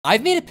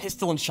I've made a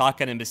pistol and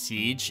shotgun in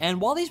Besiege, and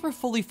while these were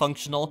fully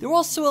functional, they were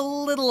also a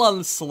little on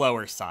the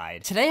slower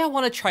side. Today I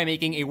want to try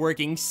making a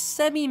working,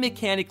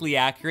 semi-mechanically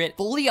accurate,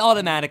 fully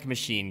automatic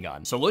machine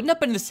gun. So loading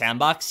up into the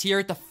sandbox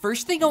here, the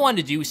first thing I want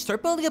to do is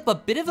start building up a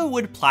bit of a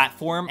wood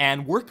platform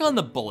and work on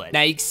the bullet.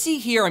 Now you can see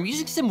here, I'm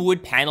using some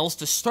wood panels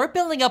to start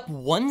building up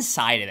one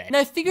side of it. And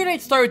I figured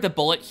I'd start with the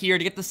bullet here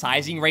to get the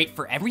sizing right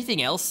for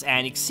everything else,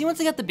 and you can see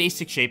once I got the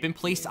basic shape in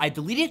place, I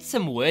deleted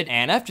some wood,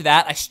 and after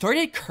that, I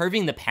started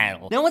curving the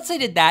panel. Now once I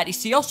did that, you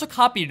see I also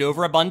copied it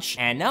over a bunch,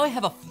 and now I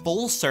have a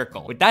full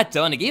circle. With that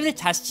done, I gave it a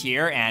test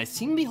here, and it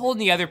seemed to be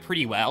holding together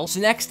pretty well. So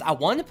next, I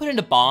wanted to put in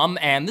a bomb,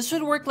 and this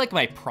would work like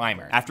my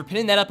primer. After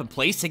pinning that up in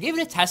place, I gave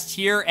it a test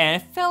here,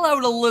 and it fell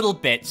out a little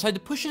bit, so I had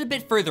to push it a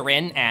bit further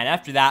in, and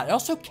after that, I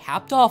also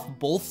capped off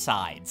both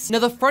sides. Now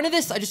the front of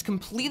this, I just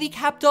completely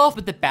capped off,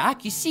 but the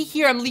back, you see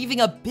here, I'm leaving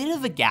a bit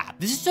of a gap.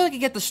 This is so I can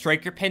get the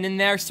striker pin in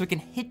there, so it can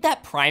hit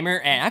that primer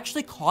and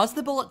actually cause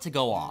the bullet to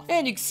go off.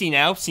 And you can see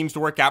now, seems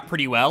to work out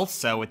pretty well,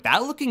 so with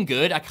that looking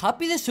good, I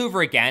copy this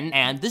over again,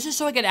 and this is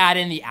so I can add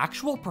in the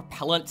actual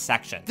propellant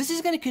section. This is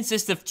going to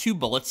consist of 2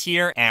 bullets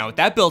here, and with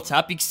that built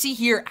up, you can see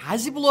here,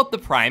 as you blow up the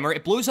primer,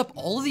 it blows up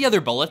all of the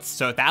other bullets,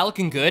 so with that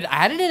looking good,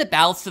 I added in a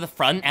ballast to the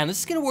front, and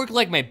this is going to work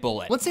like my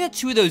bullet. Once I got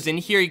 2 of those in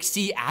here, you can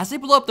see, as I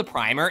blow up the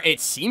primer, it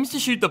seems to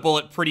shoot the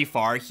bullet pretty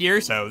far here,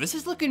 so this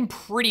is looking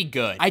pretty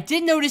good. I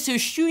did notice it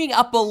was shooting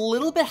up a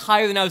little bit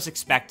higher than I was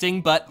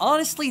expecting, but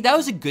honestly, that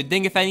was a good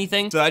thing, if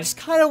anything, so I just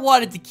kind of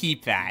wanted to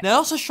keep that. Now, I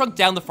also shrunk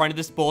down the front of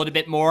this bullet a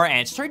bit more,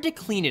 and started to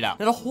clean it up.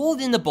 Now to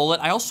hold in the bullet,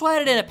 I also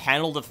added in a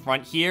panel to the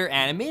front here,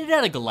 and I made it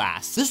out of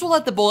glass. This will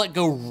let the bullet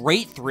go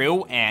right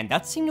through, and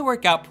that seemed to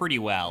work out pretty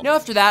well. Now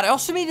after that, I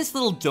also made this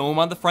little dome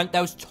on the front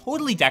that was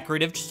totally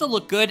decorative, just to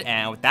look good,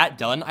 and with that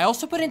done, I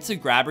also put in some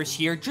grabbers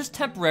here, just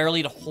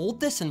temporarily to hold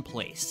this in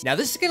place. Now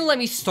this is gonna let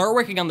me start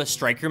working on the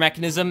striker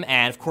mechanism,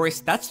 and of course,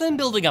 that's what I'm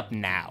building up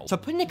now. So I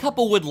put in a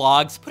couple wood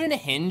logs, put in a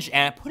hinge,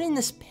 and I put in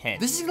this pin.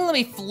 This is gonna let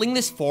me fling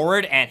this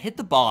forward and hit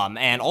the bomb,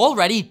 and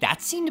already,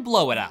 that seemed to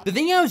blow it up. The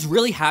thing I was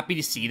really happy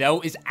to see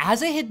though is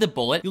as I hit the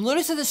bullet, you'll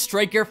notice that the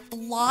striker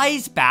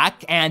flies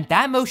back, and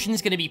that motion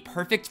is going to be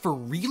perfect for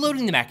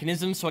reloading the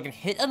mechanism so I can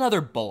hit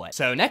another bullet.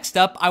 So next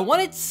up, I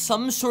wanted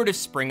some sort of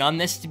spring on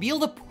this to be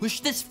able to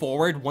push this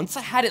forward once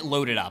I had it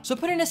loaded up. So I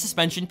put in a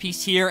suspension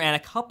piece here and a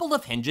couple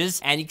of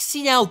hinges, and you can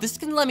see now this is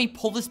going to let me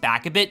pull this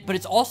back a bit, but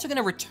it's also going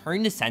to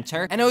return to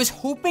center, and I was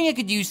hoping I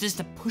could use this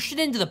to push it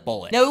into the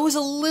bullet. Now it was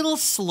a little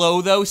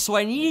slow though, so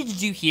what I needed to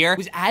do here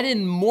was add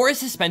in more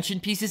suspension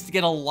pieces to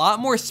get a lot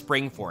more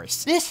spring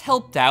force. This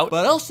helped out,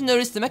 but I also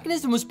noticed the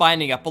mechanism was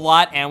binding up a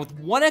lot, and with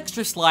one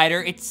extra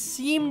slider, it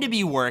seemed to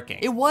be working.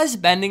 It was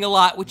bending a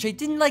lot, which I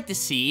didn't like to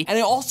see, and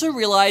I also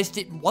realized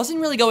it wasn't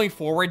really going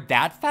forward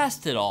that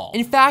fast at all.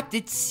 In fact,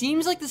 it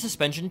seems like the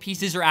suspension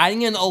pieces are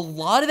adding in a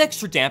lot of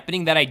extra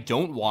dampening that I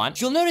don't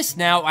want. You'll notice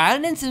now, I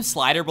added in some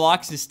slider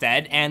blocks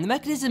instead, and the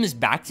mechanism is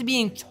back to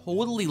being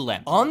totally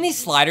limp. On these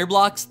slider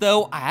blocks,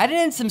 though, I added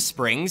in some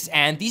springs,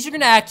 and these are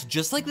gonna act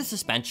just like the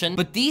suspension,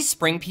 but these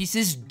spring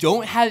pieces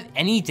don't have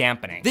any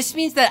dampening. This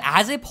means that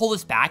as I pull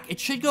this back, it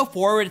should go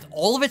forward with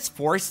all of its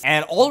force,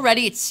 and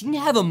already it seemed to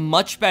have a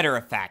much better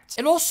effect.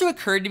 It also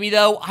occurred to me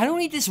though, I don't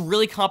need this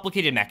really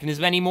complicated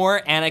mechanism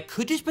anymore, and I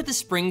could just put the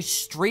springs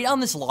straight on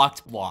this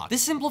locked block.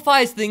 This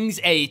simplifies things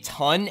a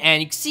ton,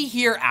 and you can see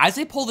here, as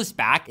I pull this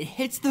back, it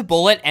hits the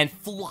bullet and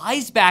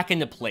flies back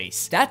into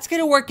place. That's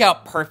gonna work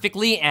out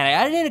perfectly, and I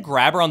added in a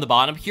grabber on the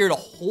bottom here to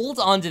hold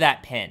onto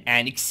that pin.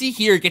 And you can see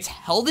here, it gets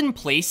held in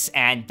place,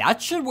 and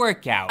that should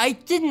work out. I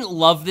didn't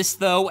love this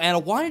though, and I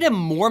wanted a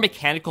more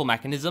mechanical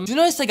mechanism. So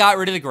notice I got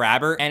rid of the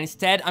grabber, and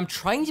instead I'm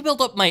trying to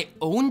build up my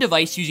own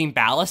device using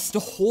ballast to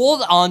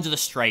hold onto the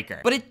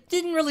striker, but it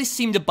didn't really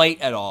seem to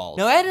bite at all.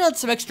 Now I added on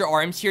some extra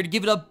arms here to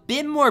give it a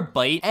bit more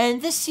bite,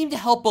 and this seemed to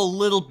help a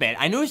little bit.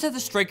 I noticed that the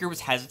striker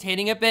was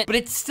hesitating a bit, but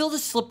it still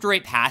just slipped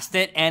right past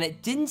it, and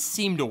it didn't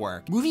seem to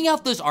work. Moving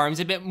out those arms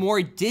a bit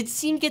more did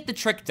seem to get the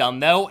trick done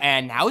though,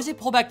 and now as I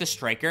pull back the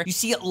striker, you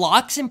see it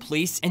locks in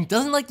place and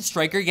doesn't let the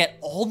striker get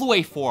all the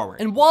way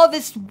forward. And while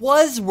this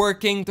was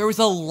working, there was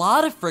a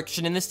lot of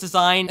friction in this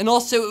design, and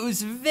also it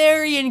was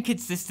very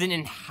inconsistent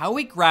in how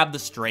it grabbed the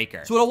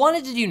striker. So what I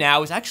wanted to do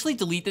now is actually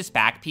delete this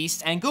back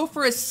piece and go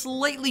for a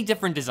slightly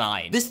different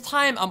design. This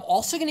time, I'm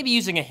also going to be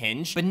using a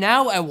hinge, but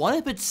now I want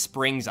to put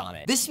springs on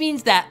it. This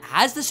means that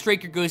as the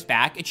striker goes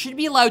back, it should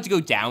be allowed to go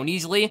down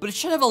easily, but it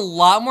should have a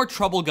lot more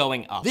trouble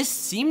going up. This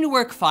seemed to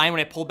work fine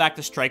when I pulled back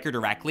the striker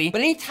directly,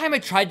 but anytime I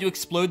tried to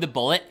explode the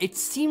bullet, it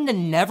seemed to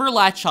never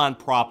latch on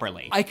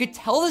properly. I could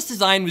tell this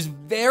design was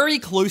very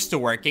close to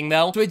working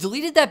though, so I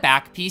deleted that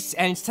back piece,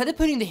 and instead of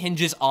putting the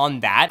hinges on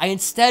that, I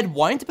instead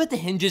wanted to put the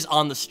hinges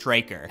on the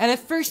striker. And at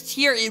first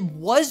here, it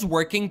was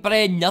working, but I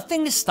had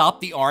nothing to stop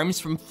the arms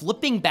from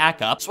flipping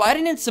back up, so I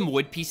added in some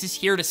wood pieces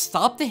here to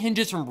stop the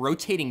hinges from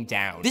rotating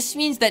down. This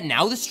means that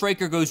now the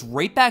striker goes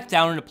right back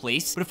down into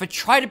place, but if I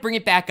try to bring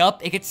it back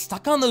up, it gets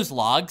stuck on those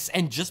logs,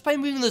 and just by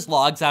moving those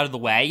logs out of the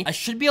way, I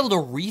should be able to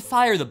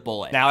refire the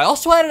bullet. Now, I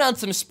also added on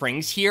some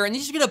springs here, and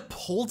these are gonna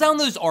pull down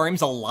those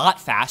arms a lot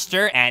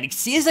faster, and you can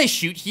see as I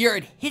shoot here,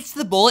 it hits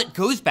the bullet bullet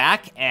goes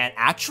back and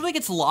actually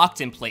gets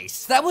locked in place.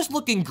 So that was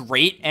looking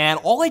great, and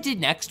all I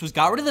did next was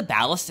got rid of the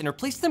ballast and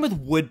replaced them with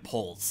wood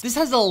poles. This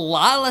has a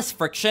lot less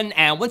friction,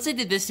 and once I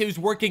did this, it was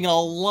working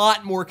a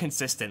lot more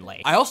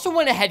consistently. I also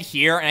went ahead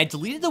here and I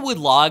deleted the wood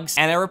logs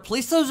and I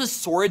replaced those with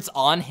swords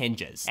on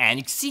hinges. And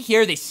you can see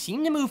here, they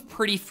seem to move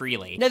pretty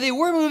freely. Now, they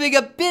were moving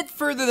a bit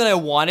further than I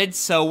wanted,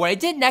 so what I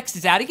did next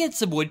is adding in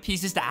some wood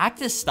pieces to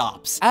act as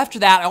stops. After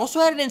that, I also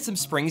added in some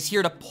springs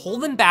here to pull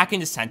them back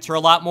into center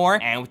a lot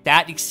more, and with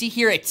that, you can see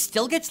here, it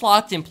still gets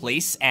locked in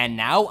place, and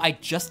now I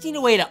just need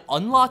a way to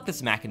unlock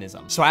this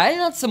mechanism. So I added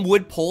on some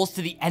wood poles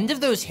to the end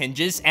of those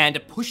hinges, and to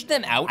push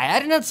them out, I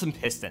added on some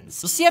pistons.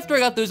 You'll see after I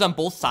got those on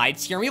both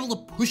sides here, I'm able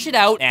to push it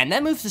out, and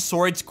that moves the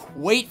swords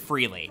quite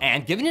freely.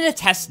 And giving it a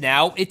test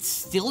now, it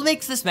still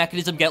makes this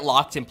mechanism get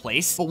locked in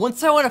place, but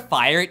once I want to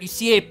fire it, you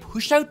see I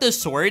push out those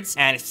swords,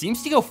 and it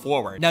seems to go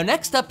forward. Now,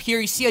 next up here,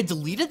 you see I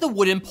deleted the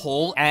wooden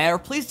pole, and I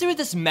replaced it with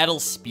this metal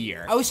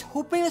spear. I was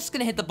hoping this was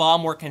gonna hit the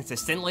bomb more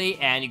consistently,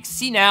 and you can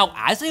see now,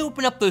 as I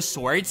open up those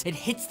swords, it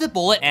hits the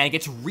bullet and it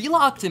gets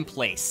relocked in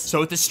place.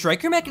 So with the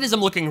striker mechanism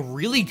looking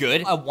really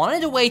good, I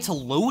wanted a way to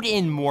load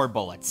in more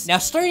bullets. Now,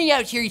 starting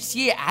out here, you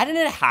see I added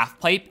in a half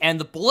pipe, and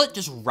the bullet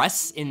just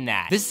rests in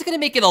that. This is gonna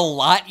make it a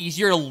lot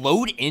easier to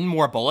load in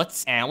more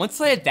bullets, and once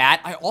I did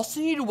that, I also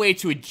need a way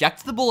to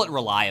eject the bullet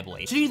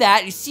reliably. To do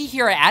that, you see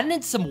here, I added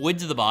in some wood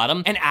to the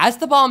bottom, and as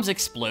the bombs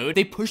explode,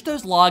 they push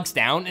those logs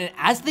down, and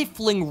as they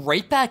fling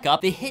right back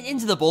up, they hit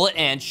into the bullet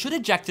and should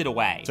eject it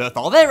away. So with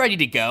all that ready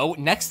to go,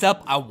 next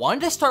up, I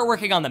wanted to start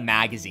working on the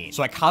magazine.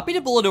 So I copied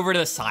a bullet over to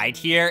the side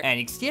here, and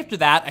you can see after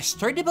that, I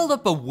started to build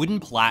up a wooden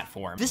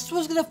platform. This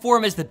was gonna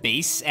form as the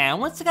base, and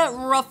once I got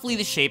roughly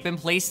the shape in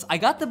place, I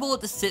got the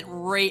bullet to sit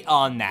right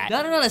on that.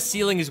 Got it on a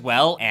ceiling as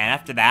well, and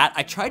after that,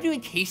 I tried to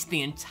encase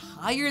the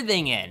entire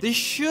thing in. This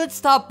should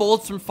stop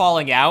bullets from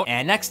falling out,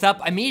 and next up,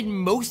 I made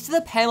most of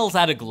the panels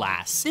out of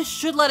glass. This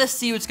should let us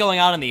see what's going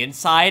on the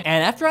inside,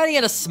 and after adding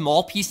in a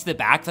small piece to the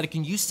back that I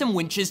can use some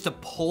winches to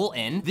pull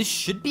in, this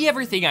should be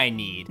everything I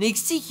need. And you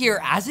can see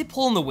here, as I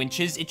pull in the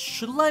winches, it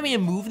should allow me to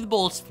move the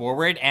bullets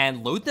forward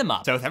and load them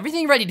up. So with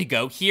everything ready to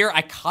go here,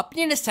 I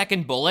copied in a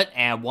second bullet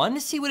and wanted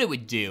to see what it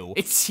would do.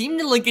 It seemed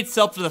to link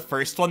itself to the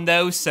first one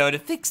though, so to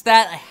fix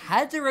that, I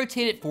had to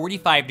rotate it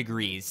 45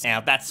 degrees. And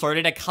with that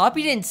sorted, I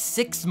copied in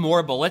 6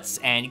 more bullets,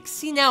 and you can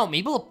see now I'm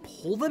able to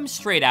pull them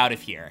straight out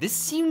of here. This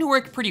seemed to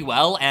work pretty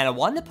well, and I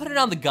wanted to put it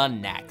on the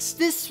gun next.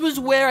 This was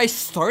where I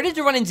started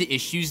to run into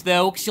issues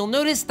though, because you'll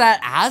notice that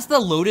as the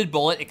loaded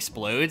bullet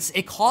explodes,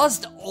 it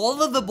caused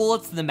all of the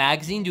bullets in the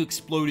magazine to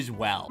explode as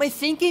well. My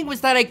thinking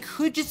was that I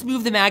could just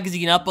move the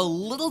magazine up a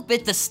little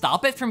bit to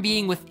stop it from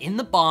being within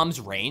the bomb's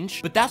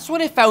range, but that's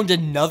when I found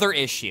another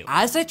issue.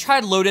 As I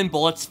tried loading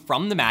bullets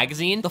from the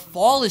magazine, the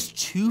fall is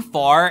too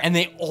far, and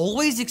they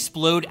always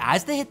explode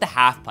as they hit the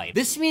half pipe.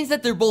 This means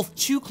that they're both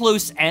too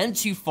close and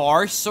too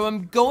far, so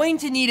I'm going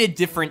to need a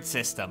different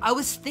system. I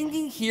was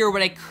thinking here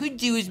what I could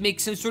do is make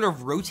some sort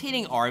of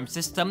rotating arm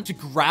system to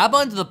grab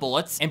onto the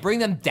bullets and bring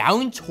them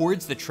down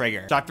towards the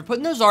trigger. So after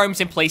putting those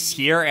arms in place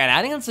here and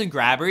adding on some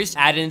grabbers,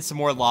 added in some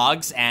more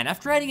logs, and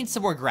after adding in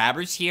some more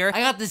grabbers here,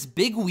 I got this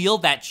big wheel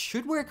that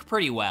should work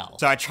pretty well.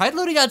 So I tried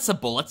loading on some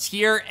bullets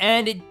here,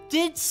 and it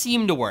did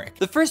seem to work.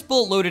 The first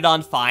bullet loaded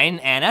on fine,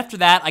 and after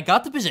that, I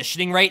got the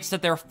positioning right so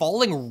that they're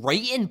falling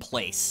right in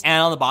place.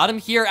 And on the bottom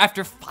here,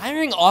 after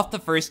firing off the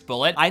first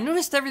bullet, I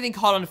noticed everything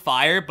caught on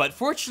fire, but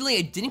fortunately,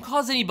 it didn't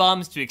cause any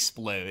bombs to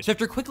explode. So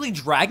after quickly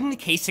dragging the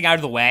casing out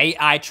of the way,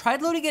 I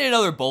tried loading in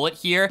another bullet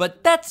here,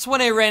 but that's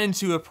when I ran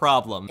into a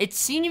problem. It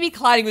seemed to be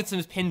colliding with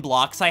some pin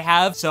blocks I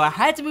have, so I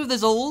had to move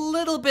this a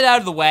little bit out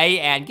of the way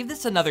and give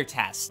this another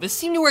test. This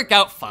seemed to work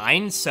out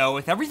fine, so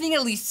with everything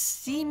at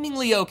least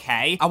seemingly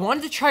okay, I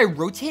wanted to try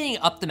rotating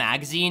up the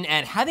magazine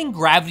and having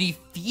gravity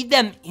feed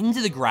them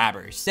into the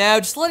grabbers. Now,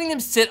 just letting them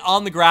sit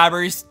on the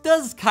grabbers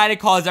does kind of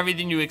cause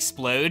everything to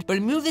explode, but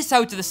I moved this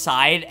out to the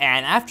side,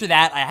 and after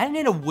that, I added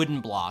in a wooden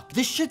block.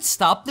 This should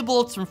stop the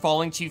bullets from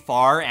falling too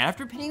far, and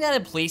after putting that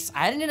in place,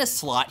 I added in a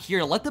slot here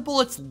to let the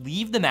bullets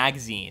leave the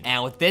magazine.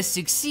 And with this,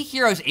 you can see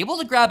here, I was able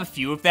to grab a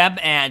few of them,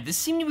 and this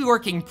seemed to be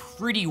working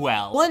pretty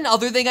well. One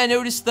other thing I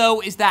noticed,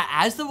 though, is that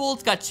as the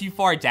bullets got too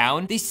far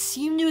down, they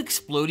seemed to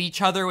explode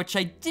each other, which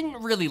I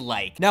didn't really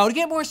like. Now, to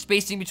get more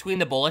spacing between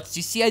the bullets,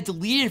 you see I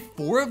deleted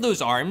 4 of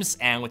those arms,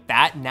 and with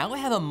that, now I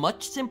have a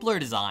much simpler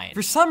design.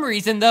 For some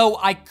reason, though,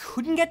 I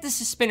couldn't get this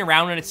to spin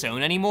around on its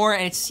own anymore,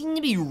 and it seemed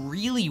to be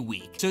really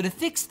weak. So to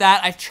fix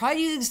that, I've tried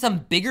using some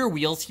bigger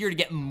wheels here to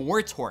get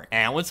more torque.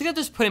 And once I got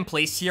this put in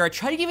place here, I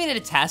tried giving it a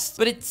test,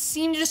 but it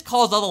seemed to just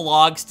cause all the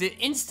logs to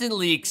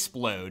instantly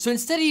explode. So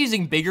instead of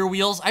using bigger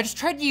wheels, I just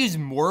tried to use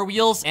more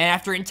wheels, and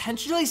after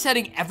intentionally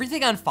setting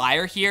everything on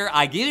fire here,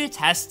 I gave it a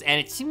test, and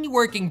it seemed to be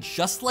working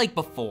just like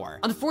before.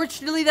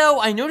 Unfortunately,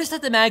 though, I noticed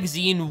that the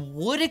magazine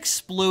would explode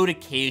explode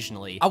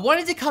occasionally. I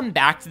wanted to come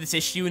back to this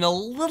issue in a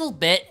little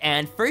bit,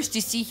 and first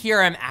you see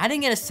here I'm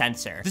adding in a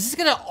sensor. This is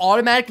gonna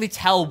automatically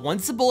tell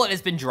once a bullet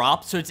has been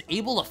dropped, so it's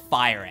able to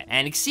fire it.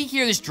 And you can see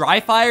here this dry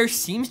fire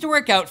seems to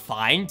work out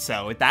fine,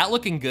 so with that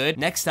looking good.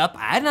 Next up,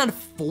 I added on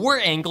 4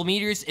 angle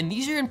meters, and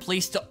these are in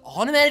place to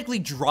automatically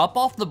drop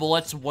off the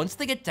bullets once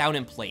they get down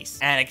in place.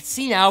 And I can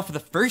see now for the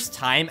first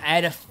time I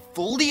had a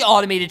fully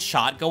automated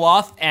shot go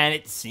off, and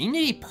it seemed to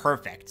be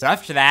perfect. So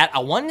after that, I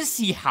wanted to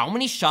see how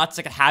many shots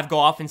I could have go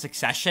off in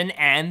succession,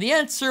 and the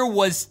answer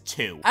was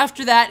 2.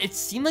 After that, it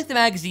seemed like the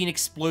magazine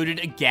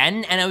exploded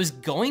again, and I was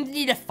going to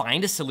need to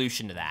find a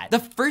solution to that. The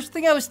first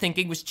thing I was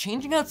thinking was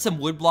changing out some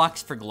wood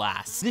blocks for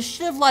glass. This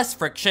should have less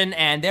friction,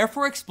 and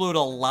therefore explode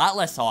a lot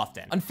less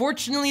often.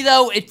 Unfortunately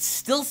though, it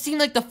still seemed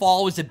like the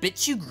fall was a bit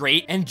too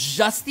great, and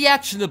just the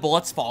action of the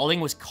bullets falling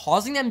was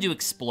causing them to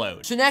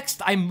explode. So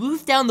next, I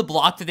moved down the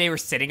block that they were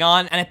sitting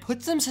on, and I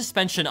put some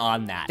suspension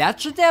on that. That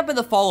should dampen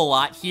the fall a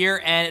lot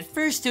here, and at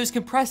first it was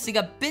compressing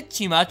a bit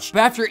too much,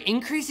 but after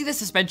increasing the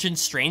suspension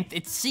strength,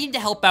 it seemed to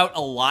help out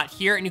a lot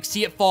here, and you can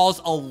see it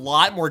falls a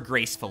lot more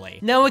gracefully.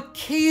 Now,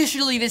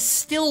 occasionally this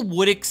still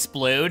would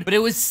explode, but it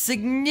was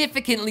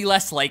significantly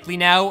less likely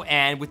now,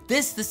 and with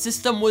this, the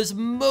system was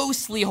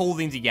mostly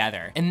holding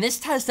together. In this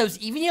test, I was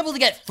even able to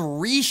get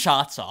 3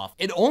 shots off.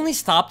 It only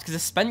stopped because the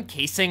spent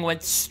casing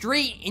went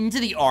straight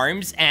into the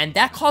arms, and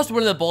that caused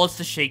one of the bullets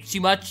to shake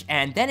too much,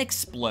 and then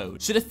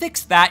explode. So to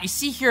fix that, you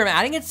see here I'm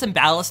adding in some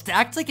ballast to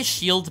act like a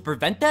shield to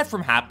prevent that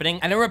from happening,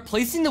 and I'm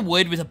replacing the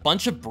wood with a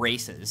bunch of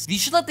braces.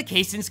 These should let the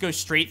casings go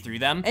straight through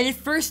them, and at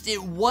first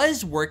it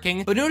was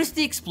working, but notice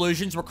the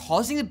explosions were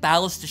causing the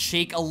ballast to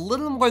shake a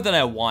little more than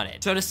I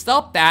wanted. So to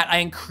stop that, I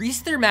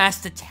increased their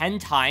mass to 10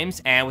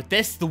 times, and with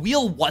this, the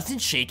wheel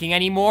wasn't shaking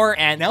anymore,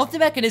 and now with the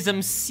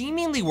mechanism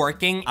seemingly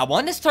working, I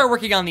wanted to start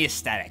working on the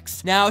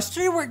aesthetics. Now, I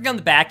started working on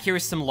the back here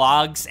with some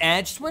logs, and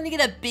I just wanted to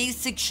get a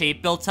basic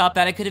shape built up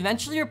that I could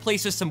eventually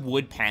replace with some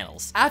wood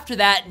panels. After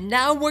that,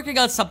 now I'm working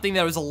on something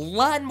that was a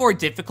lot more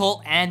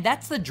difficult, and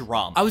that's the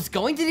drum. I was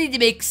going to need to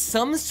make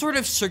some sort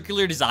of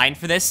circular design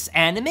for this,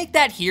 and to make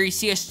that here, you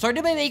see I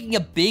started by making a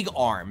big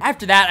arm.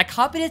 After that, I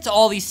copied it to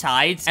all these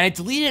sides, and I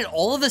deleted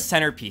all of the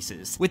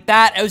centerpieces. With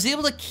that, I was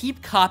able to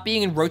keep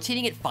copying and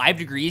rotating it 5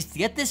 degrees to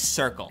get this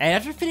circle. And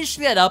after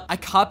finishing that up, I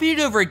copied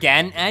it over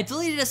again, and I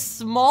deleted a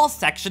small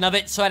section of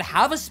it so I'd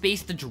have a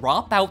space to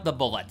drop out the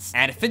bullets.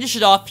 And to finish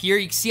it off here,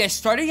 you can see I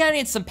started adding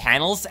in some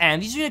panels,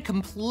 and these are going to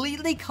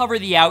completely cover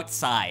the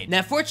outside.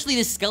 Now, fortunately,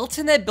 the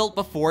skeleton that I built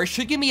before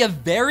should give me a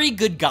very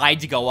good guide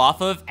to go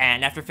off of,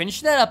 and after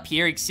finishing that up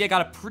here, you can see I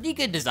got a pretty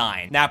good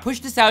design. Now, I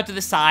pushed this out to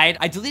the side,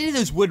 I deleted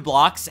those wood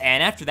blocks,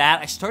 and after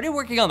that, I started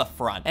working on the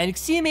front. And you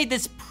can see I made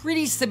this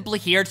pretty simple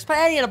here, just by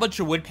adding in a bunch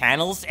of wood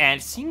panels, and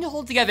it seemed to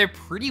hold together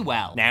pretty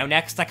well. Now,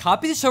 next, I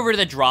copied this over to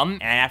the drum,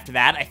 and after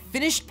that, I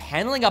finished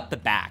paneling up the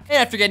back. And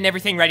after getting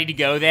everything ready to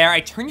go there, I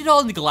turned it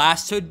all into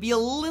glass so it'd be a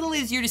little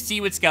easier to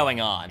see what's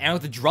going on. And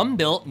with the drum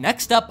built,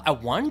 next up, I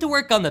wanted to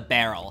work on the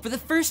barrel. For the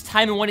first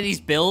time in one of these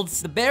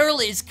builds, the barrel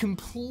is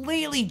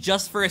completely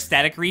just for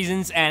aesthetic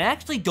reasons, and I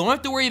actually don't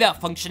have to worry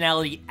about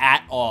functionality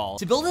at all.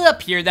 To build it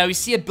up here, though, you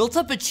see I built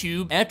up a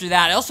tube, and after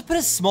that, I also put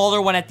a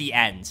smaller one at the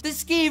end.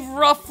 This gave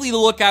roughly the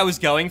look I was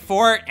going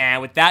for,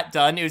 and with that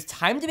done, it was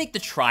time to make the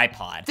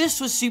tripod. This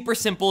was super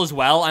simple as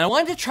well, and I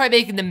wanted to try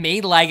making the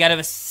main leg out of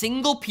a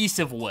single piece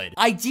of wood.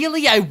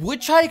 Ideally, I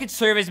would try to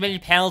conserve as many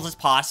panels as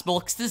possible,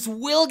 because this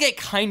will get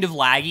kind of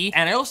laggy,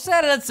 and I also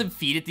added on some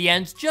feet at the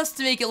end just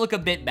to make it look a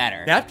bit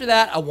better. And after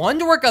that, I wanted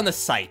to work on the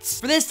sights.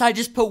 For this, I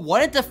just put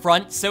one at the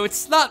front, so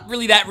it's not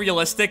really that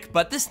realistic,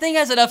 but this thing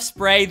has enough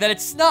spray that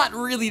it's not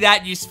really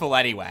that useful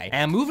anyway.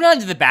 And moving on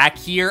to the back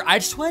here, I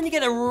just wanted to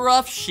get a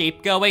rough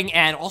shape going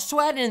and also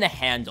add in the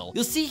handle.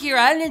 You'll see here,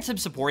 I added in some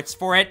supports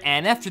for it,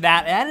 and after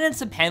that, I added in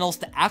some panels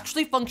to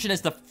actually function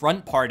as the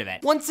front part of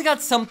it. Once I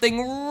got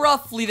something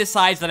roughly the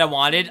size that I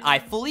wanted, I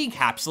fully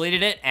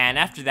encapsulated it, and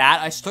after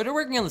that, I started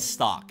working on the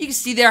stock. You can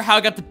see there how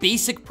I got the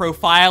basic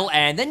profile,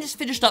 and then just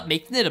finished up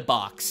making it a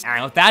box.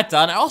 And with that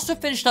done, I also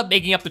finished up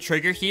making up the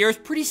trigger here. It's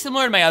pretty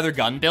similar to my other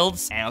gun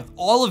builds, and with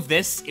all of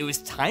this, it was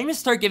time to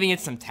start giving it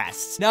some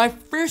tests. Now, I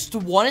first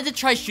wanted to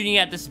try shooting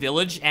at this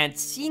village and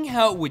seeing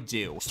how it would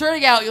do.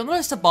 Starting out, you'll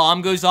notice a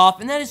bomb goes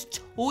off, and that is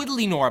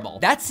totally normal.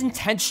 That's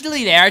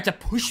intentionally there to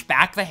push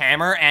back the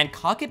hammer and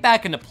cock it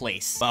back into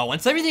place. But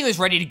once everything was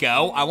ready to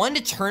go, I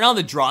wanted to turn on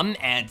the drum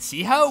and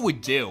see how it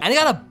would do. And I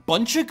got a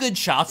bunch of good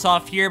shots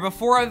off here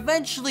before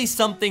eventually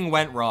something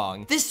went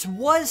wrong. This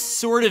was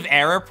sort of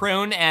error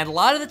prone, and a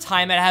lot of the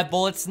time I'd have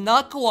bullets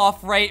not go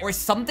off right, or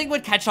something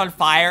would catch on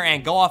fire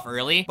and go off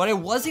early, but I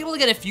was able to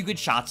get a few good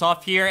shots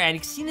off here, and you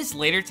can see in this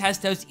later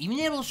test, I was even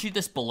able to shoot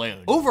this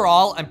balloon.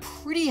 Overall, I'm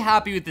pretty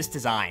happy with this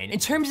design. In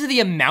terms of the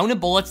amount of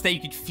bullets that you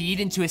could feed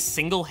into a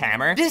single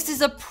hammer, this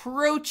is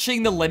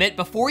approaching the limit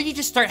before you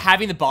just start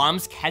having the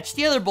bombs catch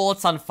the other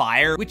bullets on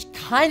fire, which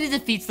kind of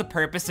defeats the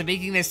purpose of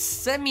making this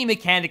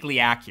semi-mechanically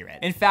accurate.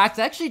 In fact,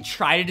 I actually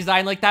tried a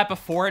design like that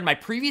before in my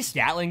previous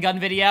Gatling gun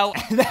video,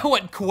 and that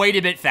went quite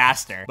a bit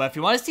faster. But if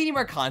you want to see any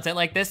more content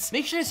like this,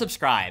 make sure to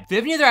subscribe. If you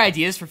have any other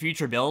ideas for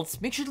future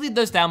builds, make sure to leave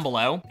those down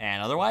below,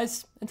 and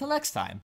otherwise, until next time.